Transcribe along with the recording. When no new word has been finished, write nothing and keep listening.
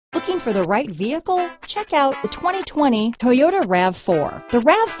Looking for the right vehicle? Check out the 2020 Toyota RAV4. The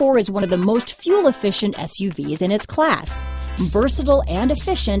RAV4 is one of the most fuel-efficient SUVs in its class. Versatile and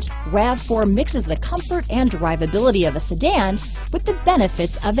efficient, RAV4 mixes the comfort and drivability of a sedan with the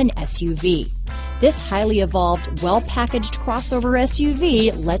benefits of an SUV. This highly evolved, well-packaged crossover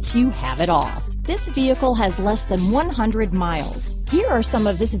SUV lets you have it all. This vehicle has less than 100 miles. Here are some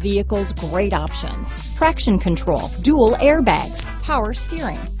of this vehicle's great options: traction control, dual airbags, power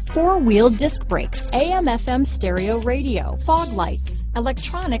steering, four-wheel disc brakes, AM/FM stereo radio, fog lights,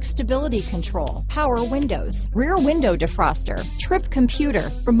 electronic stability control, power windows, rear window defroster, trip computer,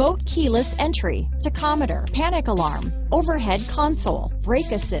 remote keyless entry, tachometer, panic alarm, overhead console,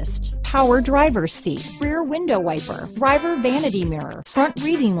 brake assist, power driver's seat, rear window wiper, driver vanity mirror, front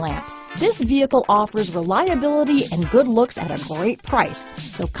reading lamps. This vehicle offers reliability and good looks at a great price.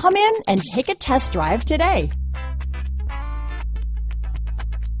 So come in and take a test drive today.